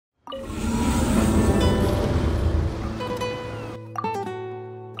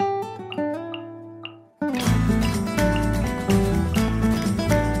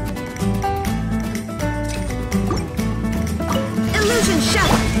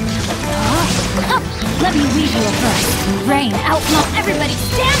me weave you a verse. Rain, outlaw, everybody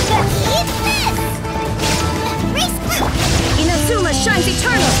stand back! Eat this! Race through! Inazuma shines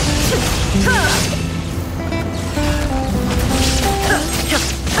eternal!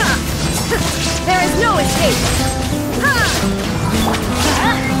 There is no escape!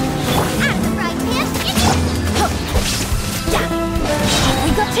 We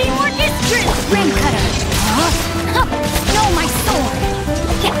got teamwork history! Rain cutter! Know my sword!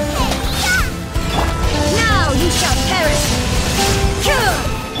 Now you shall perish!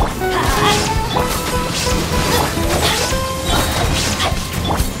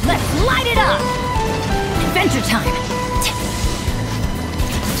 Let's light it up! Adventure time!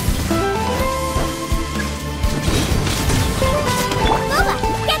 Boba,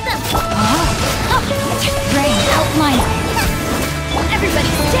 get them! Rain, outline! Everybody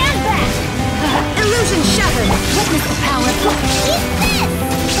stand back! Illusion shattered! Witness the power! Eat this!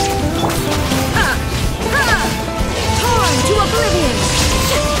 Torn to oblivion!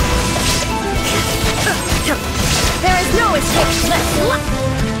 There is no escape! Let's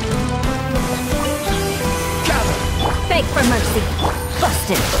beg for mercy!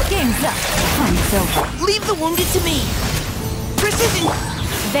 Busted! Game's up! Fun's over! Leave the wounded to me! Precision!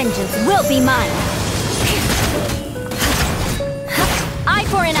 Vengeance will be mine! Eye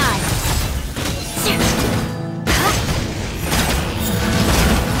for an eye!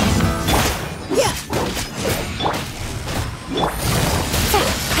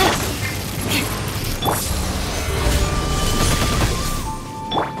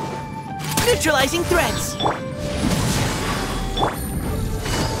 Neutralizing threats!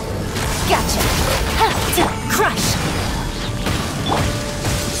 Gotcha! Crush!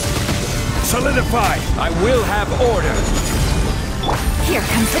 Solidify! I will have order! Here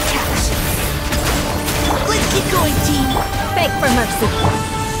comes the catch! Let's keep going, team! Beg for mercy!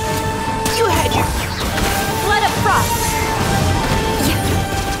 You had your... Blood of frost!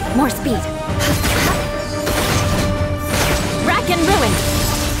 More speed! Rack and ruin!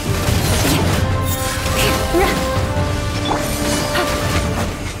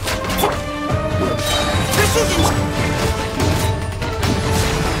 Precision!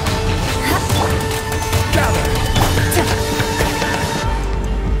 Gather!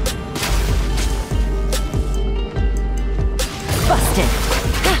 Busted!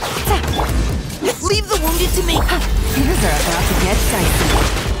 Leave the wounded to me! Things are about to get dicey.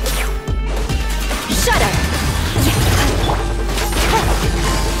 Shudder!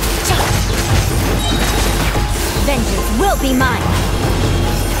 Vengeance will be mine!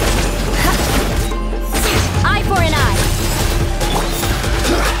 Eye for an eye!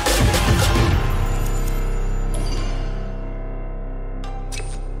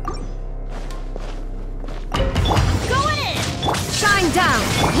 Going in! Shine down!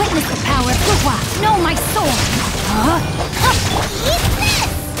 Witness the power of Gua! Know my sword! Eat this!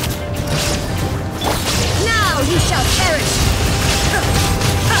 Now you shall perish!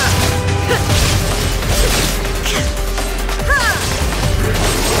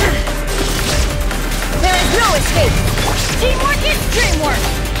 There is no escape! Teamwork is dreamwork!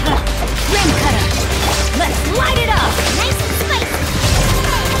 Ring cutter! Let's light it up! Nice and spicy!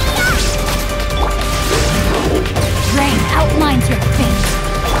 Rain outlines your fate!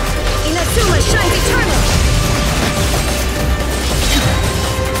 Inazuma shines eternal!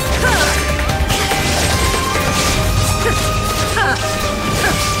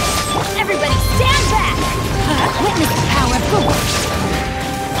 Everybody stand back! Witness the power of Gua!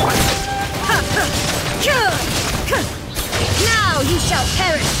 Now you shall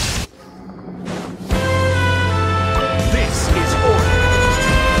perish! This is order!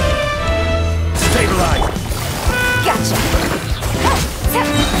 Stabilize! Gotcha!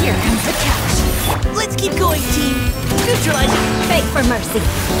 Here comes the catch! Let's keep going, team! Neutralizing! Beg for mercy!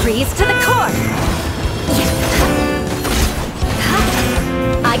 Freeze to the core!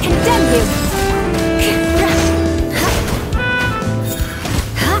 I condemn you!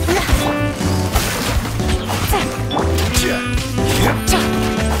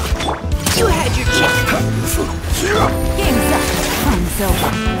 You had your chance! Game's up! Fun's over!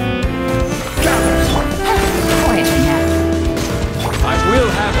 Quietly now! I will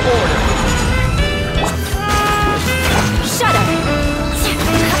have order! Shudder!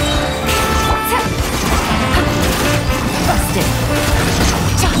 Busted!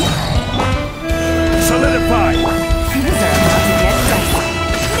 Solidify! Things are about to get dicey.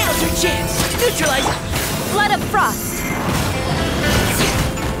 Now's your chance! Neutralize! Blood of frost!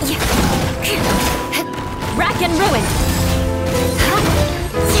 Rack and ruin!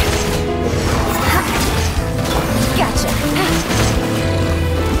 Gotcha!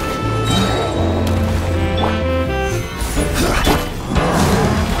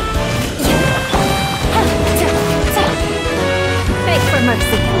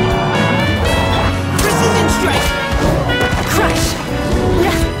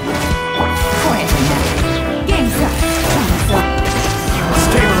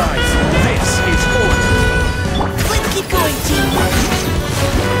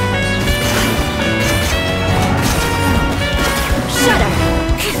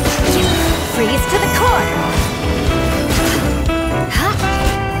 to the core! Huh?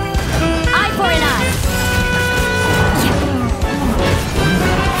 Eye for an eye!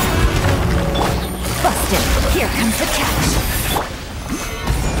 Busted. Here comes the catch.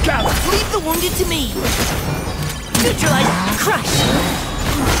 Gather! Leave the wounded to me. Neutralize. Crush!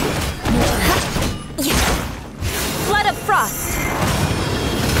 Flood of frost!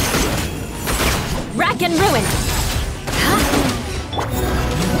 Rack and ruin!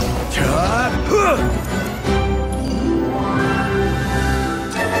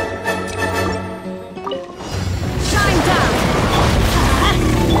 Shine down!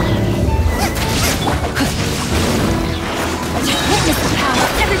 Witness the power.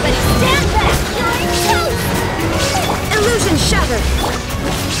 Everybody stand back. Illusion shattered!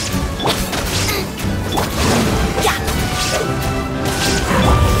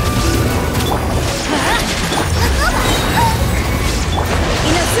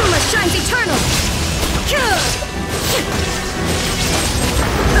 Inazuma shines eternal!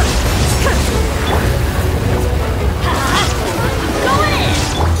 Going in.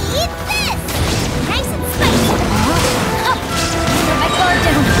 Eat this! Nice and spicy! I guard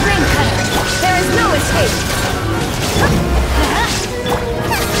down. Ring cutter. There is no escape!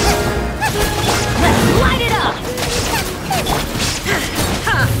 Let's light it up.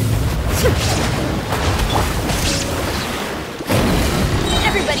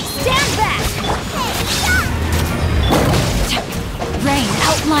 Everybody stand back. Rain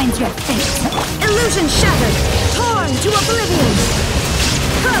outlines your fate. Illusion shattered! Torn to oblivion!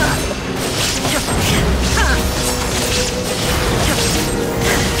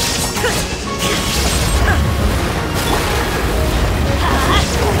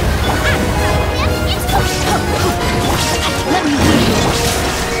 Let me lead you.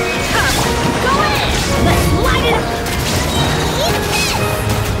 Go in. Let's light it up.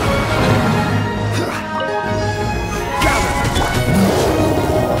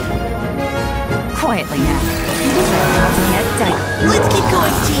 Quietly now. Get tight. Let's keep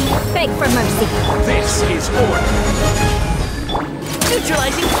going, team. Beg for mercy! This is order!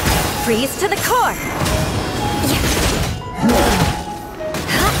 Neutralizing. Freeze to the core!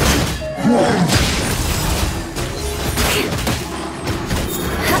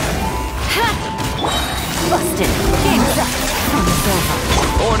 Busted. Game's up. Game's over.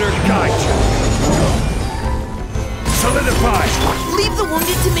 Order guide you! Solidify! Leave the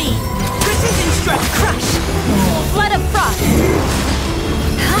wounded to me. Precision strike. Crush! Flood of frost!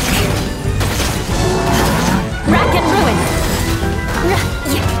 Rack and ruin!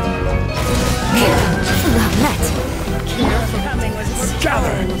 Well met!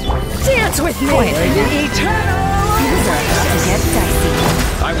 Gather! Dance with me! Eternal. Things are about to get dicey.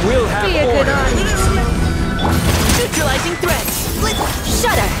 I will have Be a good order! audience! Neutralizing threats. Let's.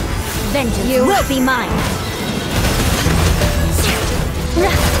 Shudder! Vengeance will be mine!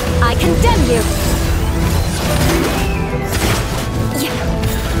 I condemn you!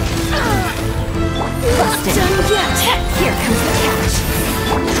 Busted. Done yet! Here comes the catch.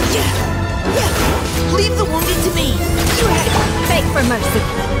 Leave the wounded to me. Beg for mercy!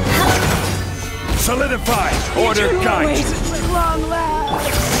 Solidify! Order guide you!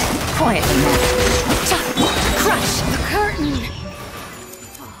 Quietly now. Crush! The curtain.